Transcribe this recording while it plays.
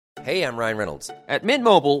Hey, I'm Ryan Reynolds. At Mint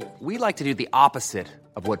Mobile, we like to do the opposite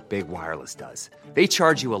of what Big Wireless does. They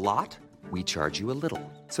charge you a lot, we charge you a little.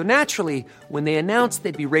 So naturally, when they announced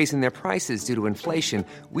they'd be raising their prices due to inflation,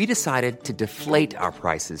 we decided to deflate our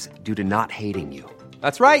prices due to not hating you.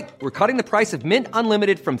 That's right. We're cutting the price of Mint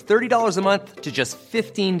Unlimited from $30 a month to just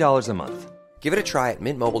 $15 a month. Give it a try at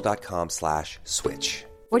mintmobile.com/switch.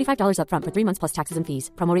 $45 up front for 3 months plus taxes and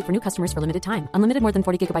fees. Promo rate for new customers for limited time. Unlimited more than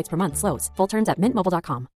 40 gigabytes per month. Slows full terms at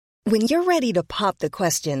mintmobile.com. When you're ready to pop the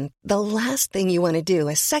question, the last thing you want to do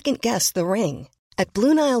is second-guess the ring. At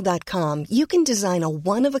BlueNile.com, you can design a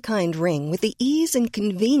one-of-a-kind ring with the ease and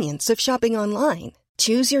convenience of shopping online.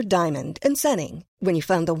 Choose your diamond and setting. When you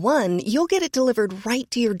find the one, you'll get it delivered right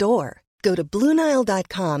to your door. Go to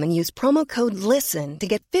BlueNile.com and use promo code LISTEN to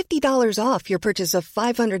get $50 off your purchase of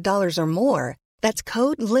 $500 or more. That's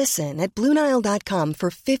code LISTEN at BlueNile.com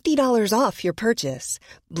for $50 off your purchase.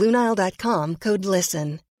 BlueNile.com, code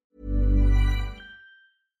LISTEN.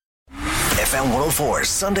 FM 104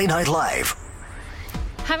 Sunday Night Live.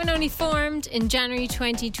 Having only formed in January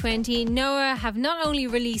 2020, Noah have not only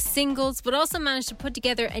released singles but also managed to put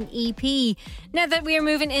together an EP. Now that we are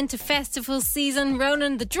moving into festival season,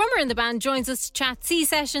 Ronan, the drummer in the band, joins us to chat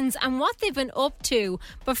C-Sessions and what they've been up to.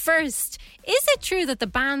 But first, is it true that the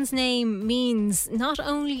band's name means not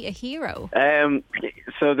only a hero?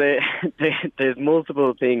 So there's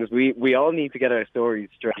multiple things. We all need to get our stories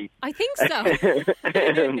straight. I think so.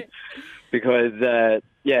 Because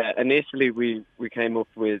initially we came up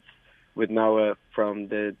with Noah from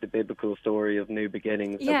the biblical story of New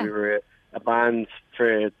Beginnings. Yeah. That we were a band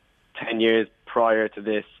for 10 years prior to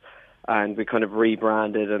this, and we kind of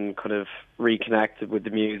rebranded and kind of reconnected with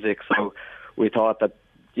the music. So we thought that,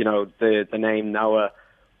 you know, the name Noah,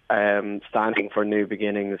 standing for New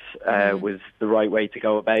Beginnings, was the right way to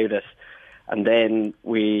go about it. And then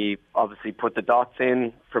we obviously put the dots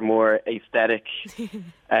in for more aesthetic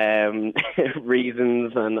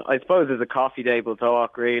reasons. And I suppose as a coffee table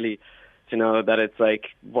talk, really, you know, that it's like,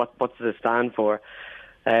 what does it stand for?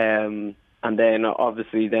 And then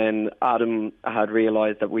obviously then Adam had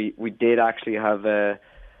realised that we did actually have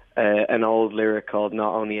an old lyric called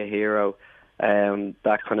Not Only a Hero,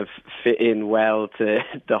 that kind of fit in well to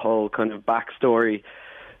the whole kind of backstory.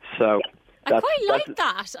 So I quite like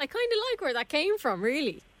that. I kind of like where that came from,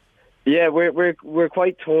 really. Yeah, we're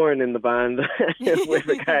quite torn in the band with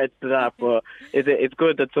regards to that, but it's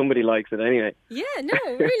good that somebody likes it anyway. Yeah, no,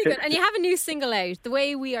 really good. And you have a new single out, The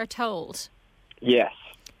Way We Are Told. Yes.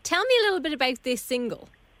 Tell me a little bit about this single.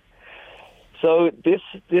 So this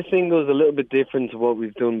single is a little bit different to what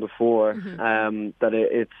we've done before. That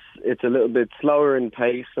it's a little bit slower in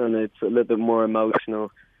pace and it's a little bit more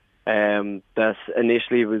emotional. That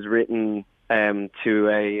initially was written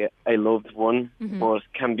to a loved one, but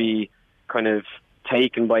can be kind of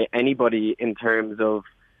taken by anybody in terms of,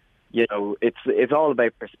 you know, it's all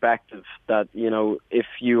about perspective. That, you know, if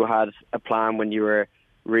you had a plan when you were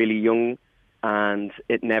really young and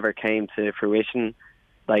it never came to fruition,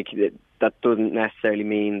 like that doesn't necessarily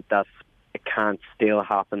mean that it can't still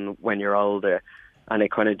happen when you're older. And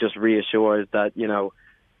it kind of just reassures that, you know,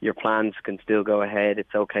 your plans can still go ahead.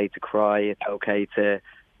 It's okay to cry. It's okay to,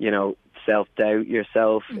 you know, self-doubt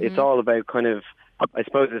yourself. It's all about kind of, I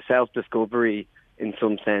suppose, a self-discovery in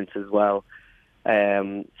some sense as well.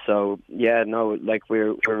 So yeah, no, like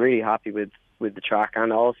we're really happy with the track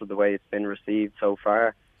and also the way it's been received so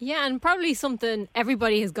far. Yeah, and probably something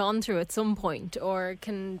everybody has gone through at some point or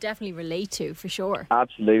can definitely relate to, for sure.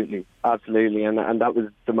 Absolutely. And that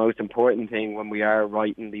was the most important thing when we are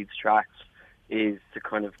writing these tracks, is to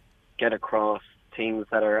kind of get across things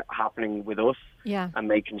that are happening with us, and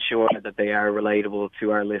making sure that they are relatable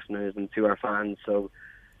to our listeners and to our fans. So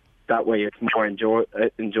that way it's more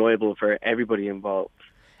enjoyable for everybody involved.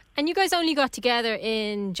 And you guys only got together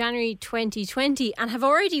in January 2020 and have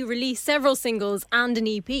already released several singles and an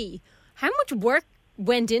EP. How much work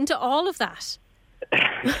went into all of that?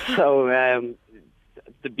 So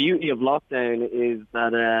the beauty of lockdown is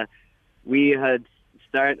that we had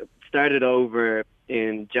started over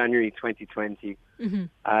in January 2020.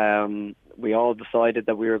 We all decided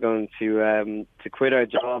that we were going to quit our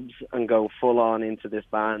jobs and go full on into this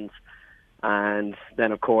band. And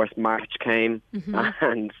then, of course, March came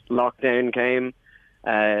and lockdown came.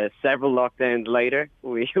 Several lockdowns later,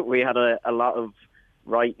 we had a lot of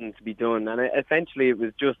writing to be done. And essentially it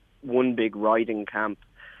was just one big writing camp.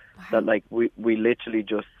 That, like, we literally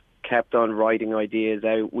just kept on writing ideas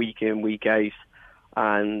out week in, week out.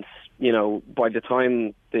 And, you know, by the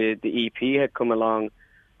time the EP had come along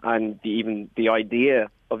and even the idea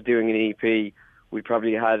of doing an EP, we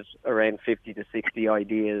probably had around 50 to 60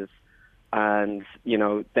 ideas and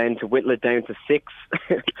then to whittle it down to 6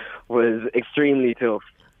 was extremely tough.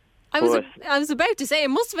 I was about to say, it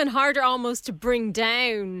must have been harder almost to bring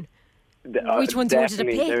down which ones you wanted to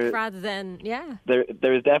pick rather than, There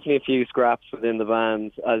was definitely a few scraps within the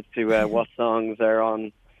band as to what songs they're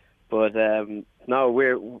on. But no,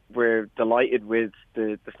 we're delighted with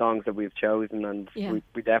the songs that we've chosen, and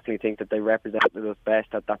we definitely think that they represented us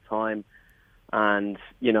best at that time. And,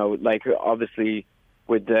 obviously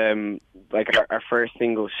with our first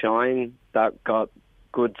single, Shine, that got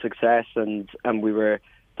good success, and we were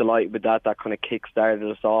delighted with that. That kind of kick-started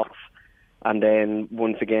us off. And then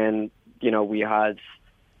once again, we had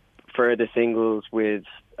further singles with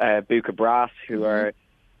Buka Brass, who are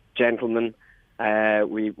gentlemen.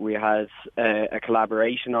 We had a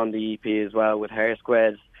collaboration on the EP as well with Hair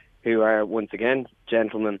Squares, who are once again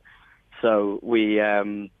gentlemen. So we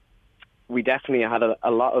definitely had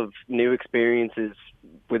a lot of new experiences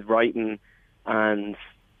with writing, and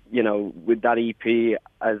with that EP,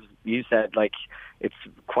 as you said, it's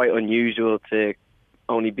quite unusual to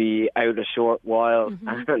only be out a short while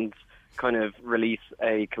and kind of release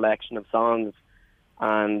a collection of songs.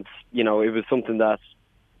 And it was something that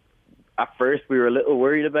at first we were a little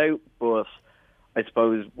worried about, but I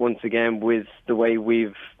suppose once again with the way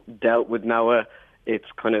we've dealt with Noah, it's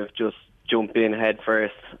kind of just jump in head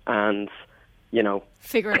first and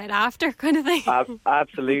figure it out after, kind of thing.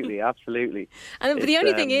 Absolutely. But the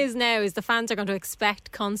only thing is now is the fans are going to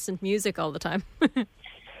expect constant music all the time.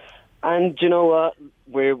 And you know what?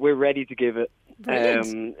 We're ready to give it.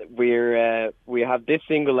 We have this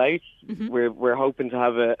single out. We're hoping to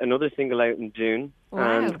have another single out in June.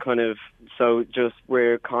 Wow. And kind of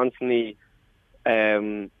we're constantly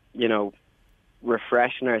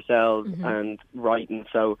refreshing ourselves and writing.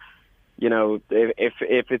 So if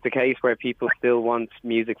it's a case where people still want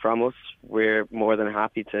music from us, we're more than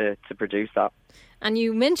happy to produce that. And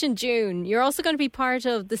you mentioned June. You're also going to be part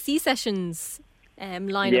of the C Sessions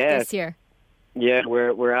lineup this year. Yeah,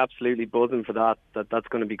 we're absolutely buzzing for that. That's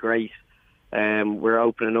going to be great. We're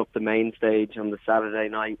opening up the main stage on the Saturday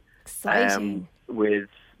night. Exciting. With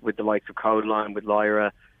the likes of Codeline, with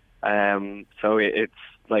Lyra. So it's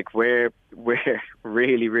we're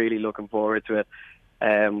really, really looking forward to it.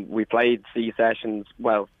 We played C Sessions,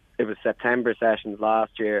 well, it was September Sessions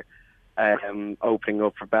last year, opening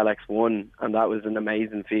up for Bell X1, and that was an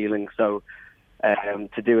amazing feeling. So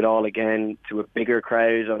to do it all again to a bigger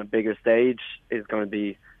crowd on a bigger stage is going to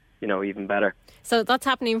be, even better. So that's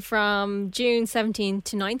happening from June 17th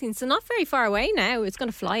to 19th, so not very far away now. It's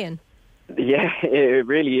going to fly in. Yeah, it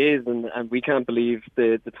really is, and we can't believe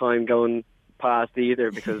the time going past either,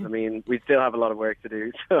 because, we still have a lot of work to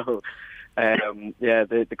do, so...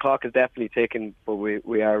 the clock is definitely ticking, but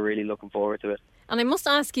we are really looking forward to it. And I must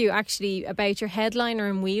ask you actually about your headliner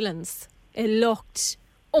in Whelan's. It looked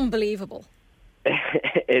unbelievable.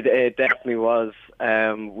 It definitely was.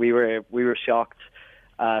 We were shocked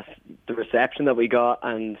at the reception that we got,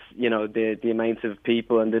 and the amount of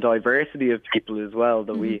people and the diversity of people as well.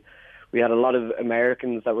 That we had a lot of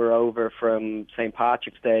Americans that were over from St.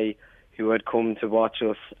 Patrick's Day who had come to watch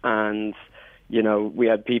us, and we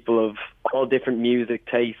had people of all different music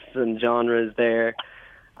tastes and genres there,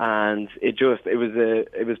 and it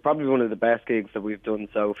was probably one of the best gigs that we've done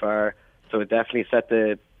so far. So it definitely set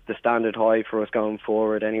the standard high for us going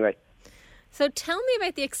forward anyway. So tell me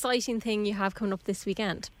about the exciting thing you have coming up this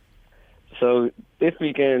weekend. So this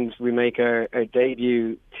weekend we make our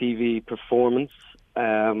debut TV performance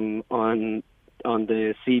on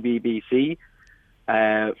the CBBC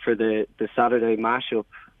for the Saturday mashup.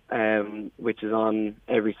 Which is on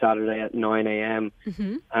every Saturday at 9 a.m.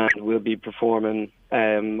 And we'll be performing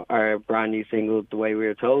our brand new single, The Way We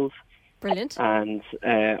Were Told. Brilliant. And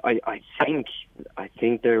I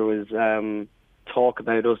think there was talk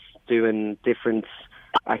about us doing different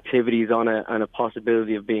activities on it, and a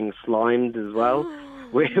possibility of being slimed as well,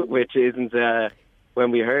 which isn't... when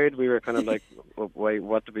we heard, we were kind of like, oh, wait,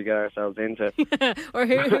 what did we get ourselves into? Or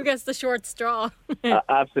who gets the short straw?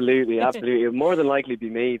 Absolutely. It'll more than likely be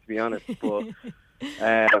me, to be honest. But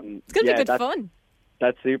it's going to be good fun.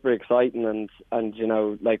 That's super exciting, and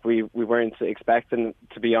we weren't expecting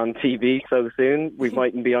to be on TV so soon. We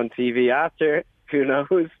mightn't be on TV after. Who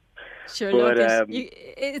knows? Sure, but,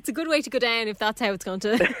 it's a good way to go down if that's how it's going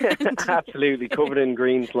to. Absolutely, covered in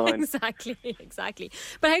green slime. Exactly.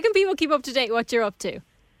 But how can people keep up to date what you're up to?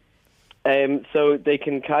 So they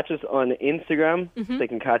can catch us on Instagram. They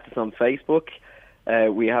can catch us on Facebook.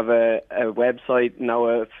 We have a website,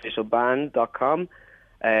 noahofficialband.com,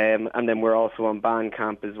 And then we're also on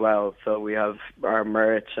Bandcamp as well. So we have our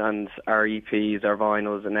merch and our EPs, our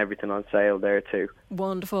vinyls and everything on sale there too.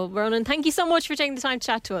 Wonderful. Ronan, thank you so much for taking the time to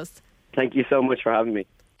chat to us. Thank you so much for having me.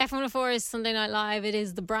 FM104 is Sunday Night Live. It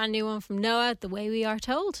is the brand new one from Noah, The Way We Are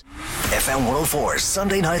Told. FM 104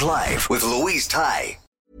 Sunday Night Live with Louise Ty.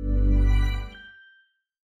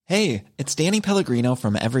 Hey, it's Danny Pellegrino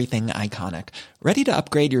from Everything Iconic. Ready to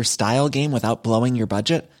upgrade your style game without blowing your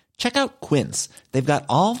budget? Check out Quince. They've got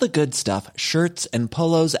all the good stuff, shirts and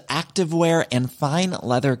polos, activewear, and fine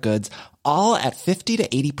leather goods, all at 50 to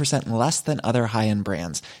 80% less than other high-end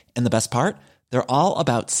brands. And the best part? They're all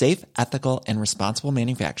about safe, ethical, and responsible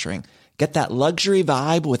manufacturing. Get that luxury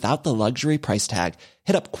vibe without the luxury price tag.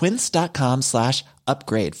 Hit up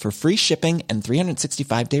quince.com/upgrade for free shipping and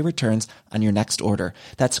 365-day returns on your next order.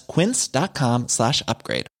 That's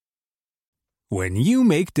quince.com/upgrade. When you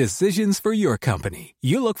make decisions for your company,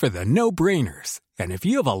 you look for the no-brainers. And if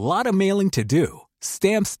you have a lot of mailing to do,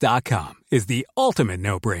 Stamps.com is the ultimate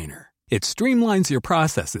no-brainer. It streamlines your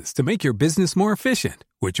processes to make your business more efficient,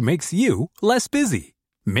 which makes you less busy.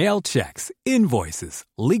 Mail checks, invoices,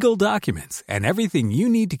 legal documents, and everything you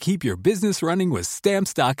need to keep your business running with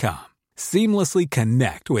Stamps.com. Seamlessly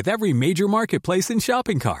connect with every major marketplace and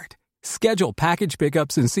shopping cart. Schedule package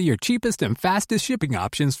pickups and see your cheapest and fastest shipping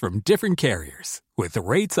options from different carriers, with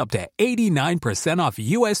rates up to 89% off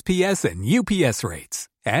USPS and UPS rates.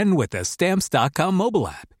 And with the Stamps.com mobile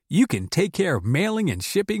app, you can take care of mailing and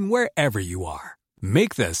shipping wherever you are.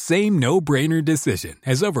 Make the same no-brainer decision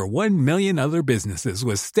as over 1 million other businesses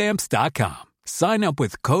with Stamps.com. Sign up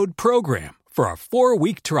with code PROGRAM for a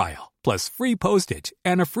 4-week trial, plus free postage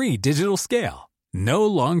and a free digital scale. No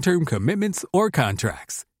long-term commitments or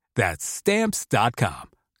contracts. That's Stamps.com.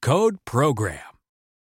 Code PROGRAM.